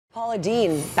Paula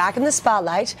Deen back in the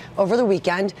spotlight over the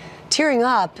weekend, tearing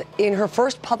up in her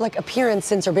first public appearance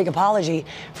since her big apology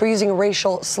for using a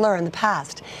racial slur in the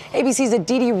past. ABC's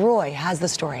Deen Roy has the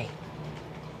story.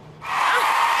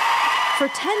 For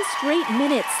 10 straight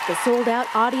minutes, the sold-out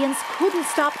audience couldn't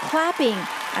stop clapping,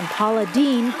 and Paula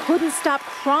Deen couldn't stop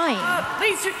crying.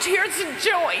 These are tears of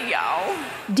joy, y'all.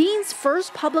 Deen's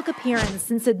first public appearance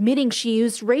since admitting she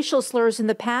used racial slurs in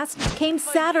the past came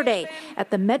Saturday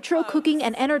at the Metro Cooking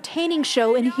and Entertaining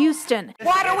Show in Houston.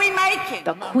 What are we making?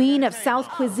 The queen of South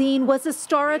cuisine was a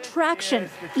star attraction.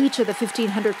 Each of the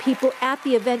 1,500 people at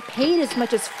the event paid as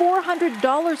much as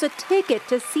 $400 a ticket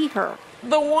to see her.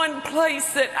 The one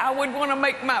place that I would want to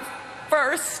make my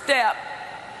first step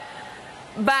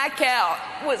back out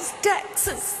was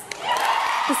Texas.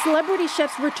 The celebrity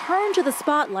chef's return to the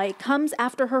spotlight comes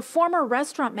after her former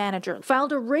restaurant manager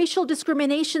filed a racial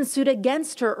discrimination suit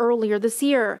against her earlier this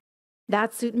year.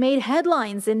 That suit made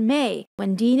headlines in May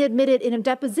when Deen admitted in a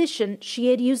deposition she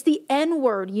had used the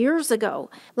N-word years ago.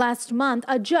 Last month,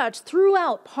 a judge threw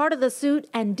out part of the suit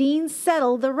and Deen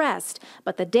settled the rest,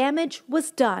 but the damage was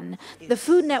done. The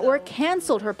Food Network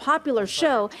canceled her popular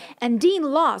show, and Deen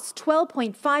lost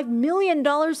 $12.5 million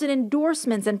in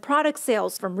endorsements and product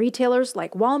sales from retailers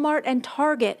like Walmart and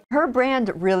Target. Her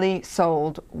brand really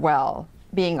sold well,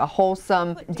 being a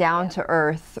wholesome,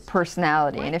 down-to-earth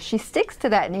personality. And if she sticks to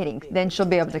that knitting, then she'll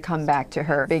be able to come back to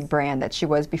her big brand that she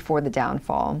was before the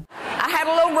downfall. I had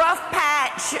a little rough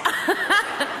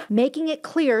patch. Making it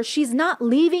clear she's not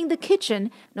leaving the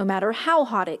kitchen, no matter how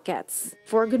hot it gets.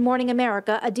 For Good Morning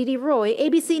America, Deen Roy,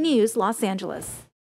 ABC News, Los Angeles.